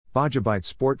Baja Bites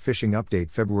Sport Fishing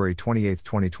Update February 28,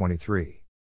 2023.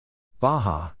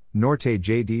 Baja, Norte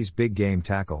JD's Big Game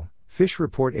Tackle, Fish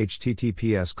Report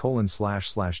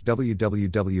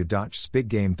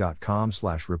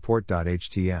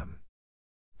https://www.spiggame.com/report.htm.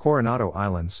 Coronado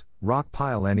Islands, Rock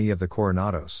Pile Any of the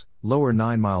Coronados, Lower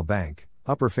 9 Mile Bank,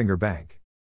 Upper Finger Bank.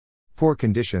 Poor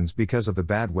conditions because of the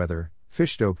bad weather,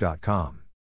 fishdope.com.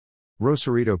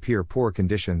 Rosarito Pier poor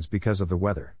conditions because of the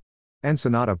weather.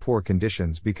 Ensenada poor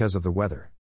conditions because of the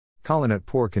weather. Colonet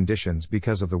poor conditions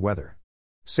because of the weather.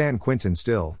 San Quintin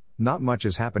still, not much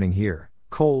is happening here,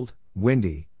 cold,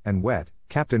 windy, and wet,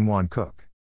 Captain Juan Cook.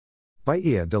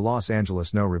 Bahia de Los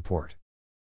Angeles no report.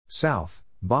 South,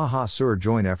 Baja Sur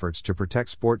join efforts to protect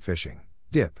sport fishing,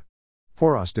 DIP.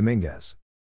 Porras Dominguez.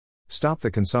 Stop the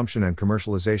consumption and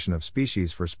commercialization of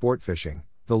species for sport fishing,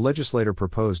 the legislator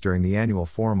proposed during the annual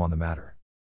forum on the matter.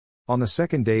 On the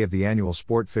second day of the annual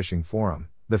Sport Fishing Forum,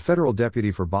 the federal deputy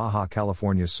for Baja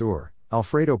California Sur,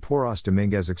 Alfredo Porras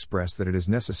Dominguez expressed that it is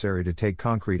necessary to take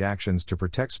concrete actions to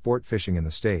protect sport fishing in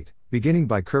the state, beginning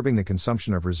by curbing the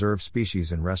consumption of reserved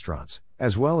species in restaurants,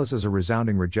 as well as a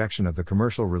resounding rejection of the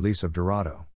commercial release of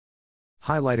Dorado.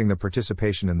 Highlighting the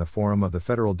participation in the forum of the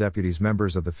federal deputies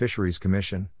members of the Fisheries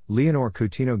Commission, Leonor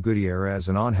Coutinho Gutierrez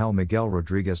and Ángel Miguel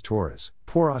Rodriguez Torres,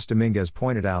 Porras Dominguez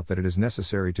pointed out that it is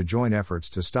necessary to join efforts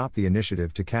to stop the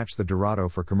initiative to catch the Dorado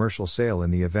for commercial sale in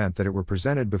the event that it were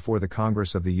presented before the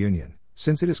Congress of the Union,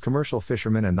 since it is commercial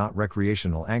fishermen and not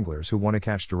recreational anglers who want to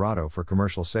catch Dorado for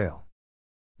commercial sale.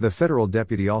 The federal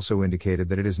deputy also indicated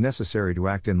that it is necessary to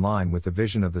act in line with the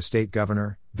vision of the state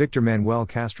governor, Victor Manuel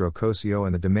Castro Cosio,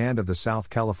 and the demand of the South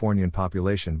Californian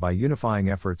population by unifying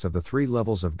efforts of the three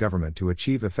levels of government to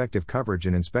achieve effective coverage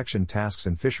in inspection tasks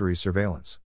and fisheries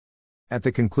surveillance. At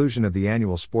the conclusion of the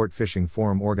annual Sport Fishing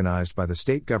Forum organized by the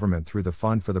state government through the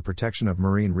Fund for the Protection of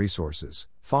Marine Resources,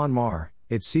 FONMAR,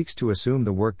 it seeks to assume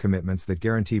the work commitments that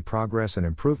guarantee progress and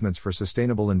improvements for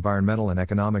sustainable environmental and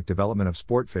economic development of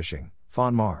sport fishing,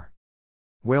 FONMAR.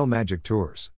 Whale Magic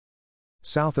Tours.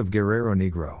 South of Guerrero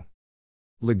Negro.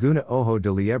 Laguna Ojo de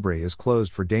Liebre is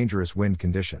closed for dangerous wind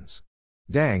conditions.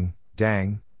 Dang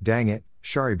it,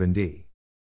 Shari Bindi.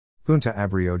 Punta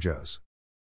Abriojos.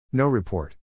 No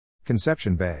report.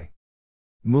 Conception Bay.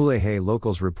 Mulegé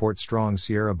locals report strong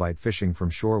Sierra bite fishing from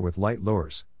shore with light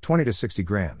lures, 20 to 60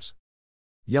 grams.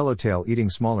 Yellowtail eating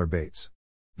smaller baits.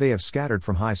 They have scattered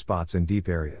from high spots in deep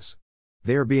areas.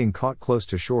 They are being caught close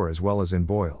to shore as well as in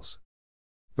boils.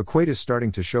 Baquate is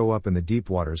starting to show up in the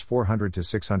deep waters 400 to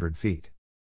 600 feet.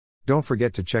 Don't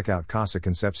forget to check out Casa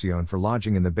Concepcion for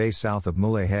lodging in the bay south of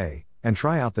Mulegé, and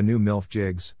try out the new MILF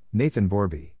jigs, Nathan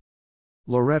Borby.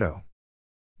 Loreto.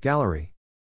 Gallery.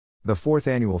 The 4th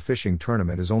annual fishing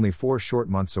tournament is only 4 short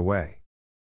months away.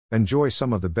 Enjoy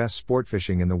some of the best sport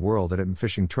fishing in the world at a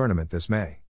Fishing Tournament this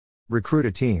May. Recruit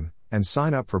a team, and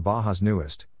sign up for Baja's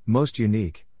newest, most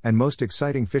unique, and most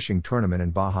exciting fishing tournament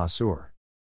in Baja Sur.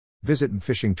 Visit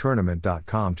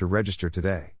mfishingtournament.com to register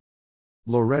today.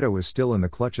 Loreto is still in the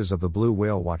clutches of the blue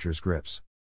whale watchers' grips.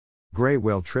 Gray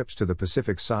whale trips to the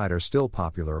Pacific side are still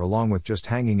popular, along with just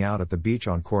hanging out at the beach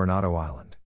on Coronado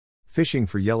Island. Fishing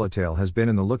for yellowtail has been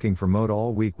in the looking for mode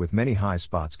all week, with many high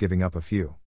spots giving up a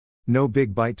few. No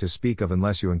big bite to speak of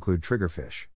unless you include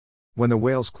triggerfish. When the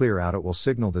whales clear out, it will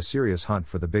signal the serious hunt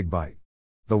for the big bite.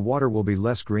 The water will be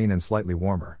less green and slightly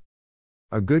warmer.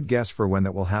 A good guess for when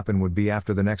that will happen would be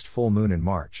after the next full moon in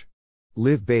March.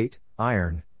 Live bait,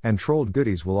 iron, and trolled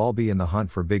goodies will all be in the hunt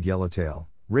for big yellowtail.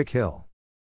 Rick Hill.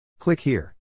 Click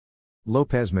here.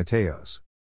 Lopez Mateos.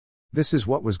 This is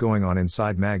what was going on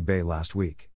inside Mag Bay last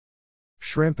week.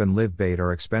 Shrimp and live bait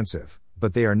are expensive,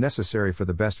 but they are necessary for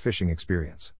the best fishing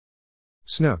experience.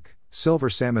 Snook, silver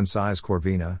salmon size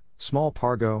corvina, small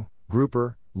pargo,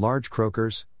 grouper, large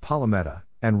croakers, palometa,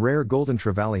 and rare golden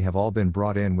trevally have all been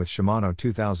brought in with Shimano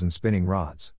 2000 spinning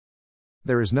rods.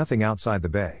 There is nothing outside the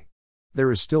bay.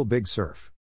 There is still big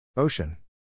surf, ocean,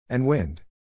 and wind.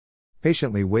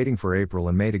 Patiently waiting for April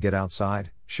and May to get outside,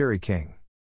 Sherry King.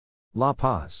 La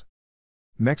Paz.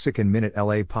 Mexican Minute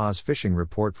La Paz Fishing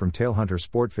Report from Tailhunter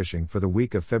Sport Fishing for the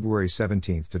week of February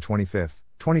 17 to 25,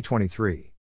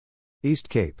 2023. East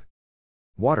Cape.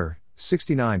 Water,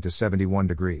 69 to 71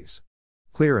 degrees.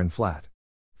 Clear and flat.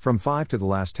 From 5 to the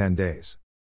last 10 days.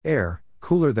 Air,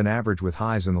 cooler than average with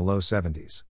highs in the low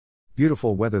 70s.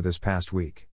 Beautiful weather this past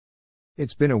week.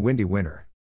 It's been a windy winter.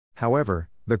 However,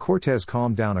 the Cortez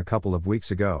calmed down a couple of weeks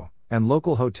ago, and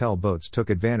local hotel boats took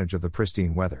advantage of the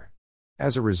pristine weather.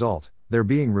 As a result, they're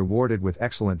being rewarded with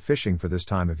excellent fishing for this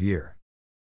time of year.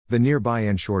 The nearby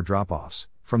inshore drop-offs,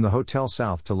 from the hotel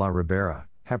south to La Ribera,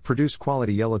 have produced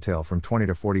quality yellowtail from 20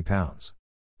 to 40 pounds.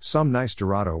 Some nice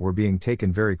Dorado were being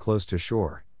taken very close to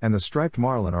shore, and the striped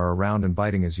marlin are around and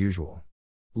biting as usual.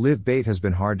 Live bait has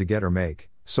been hard to get or make,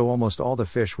 so almost all the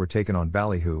fish were taken on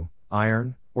ballyhoo,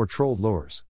 iron, or trolled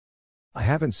lures. I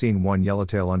haven't seen one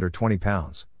yellowtail under 20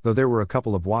 pounds, though there were a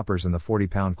couple of whoppers in the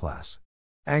 40-pound class.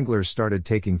 Anglers started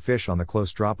taking fish on the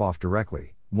close drop-off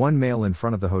directly, one male in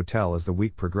front of the hotel as the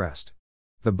week progressed.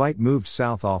 The bite moved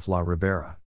south off La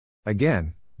Ribera.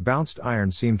 Again, bounced iron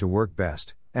seemed to work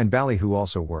best, and ballyhoo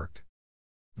also worked.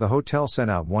 The hotel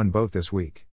sent out one boat this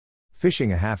week.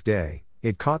 Fishing a half day,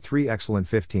 it caught 3 excellent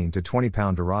 15 to 20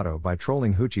 pound Dorado by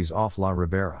trolling hoochies off La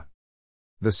Ribera.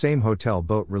 The same hotel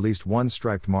boat released 1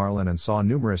 striped marlin and saw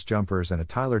numerous jumpers and a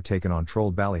Tyler taken on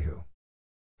trolled ballyhoo.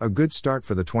 A good start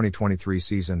for the 2023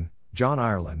 season, John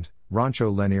Ireland,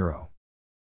 Rancho Leniro.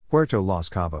 Puerto Los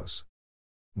Cabos.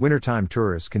 Wintertime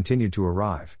tourists continued to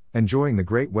arrive, enjoying the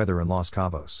great weather in Los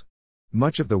Cabos.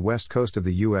 Much of the west coast of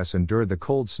the U.S. endured the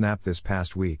cold snap this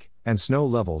past week, and snow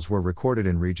levels were recorded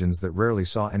in regions that rarely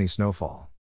saw any snowfall.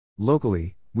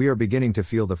 Locally, we are beginning to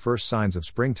feel the first signs of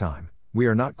springtime. We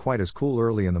are not quite as cool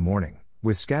early in the morning,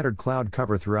 with scattered cloud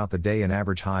cover throughout the day and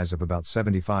average highs of about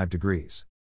 75 degrees.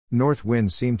 North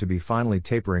winds seem to be finally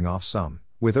tapering off some,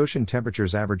 with ocean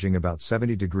temperatures averaging about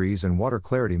 70 degrees and water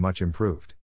clarity much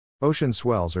improved. Ocean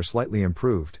swells are slightly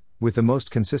improved, with the most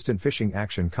consistent fishing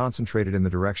action concentrated in the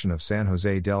direction of San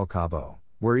Jose del Cabo,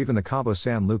 where even the Cabo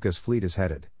San Lucas fleet is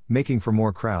headed, making for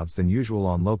more crowds than usual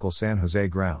on local San Jose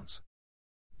grounds.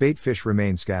 Bait fish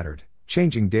remain scattered,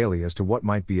 changing daily as to what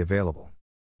might be available.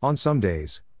 On some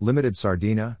days, limited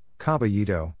sardina,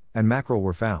 caballito, and mackerel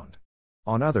were found.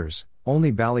 On others, only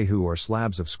ballyhoo or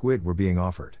slabs of squid were being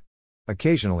offered.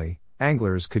 Occasionally,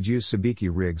 anglers could use sabiki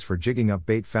rigs for jigging up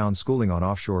bait found schooling on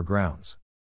offshore grounds.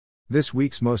 This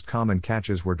week's most common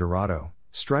catches were Dorado,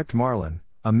 striped marlin,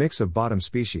 a mix of bottom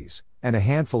species, and a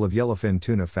handful of yellowfin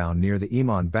tuna found near the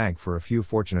Iman Bank for a few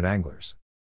fortunate anglers.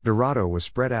 Dorado was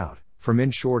spread out, from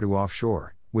inshore to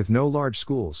offshore, with no large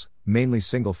schools, mainly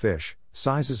single fish,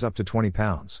 sizes up to 20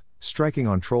 pounds, striking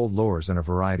on trolled lures and a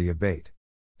variety of bait.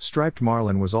 Striped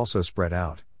marlin was also spread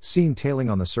out, seen tailing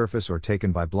on the surface or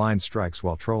taken by blind strikes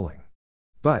while trolling.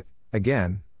 But,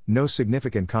 again, no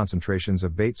significant concentrations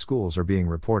of bait schools are being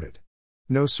reported.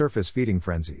 No surface feeding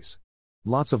frenzies.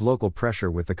 Lots of local pressure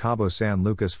with the Cabo San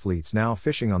Lucas fleets now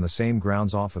fishing on the same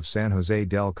grounds off of San Jose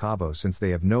del Cabo since they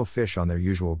have no fish on their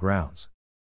usual grounds.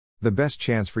 The best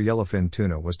chance for yellowfin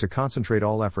tuna was to concentrate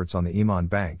all efforts on the Iman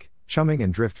Bank, chumming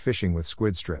and drift fishing with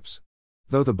squid strips.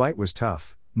 Though the bite was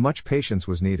tough, much patience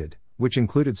was needed, which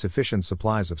included sufficient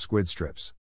supplies of squid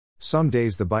strips. Some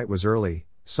days the bite was early,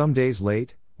 some days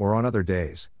late, or on other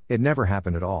days, it never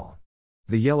happened at all.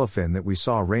 The yellowfin that we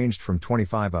saw ranged from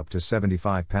 25 up to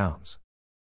 75 pounds.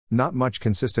 Not much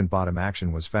consistent bottom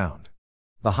action was found.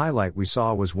 The highlight we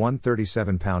saw was one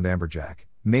 37-pound amberjack,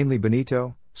 mainly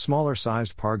bonito,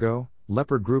 smaller-sized pargo,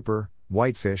 leopard grouper,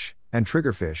 whitefish, and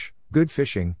triggerfish. Good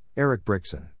fishing, Eric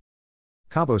Brickson.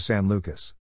 Cabo San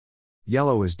Lucas.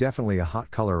 Yellow is definitely a hot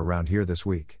color around here this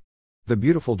week. The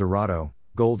beautiful Dorado,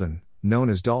 golden, known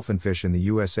as dolphinfish in the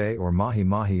USA or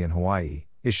mahi-mahi in Hawaii,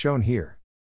 is shown here.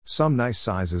 Some nice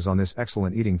sizes on this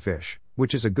excellent eating fish,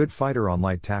 which is a good fighter on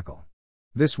light tackle.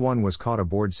 This one was caught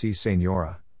aboard C.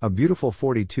 Senora, a beautiful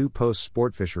 42-post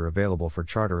sportfisher available for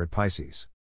charter at Pisces.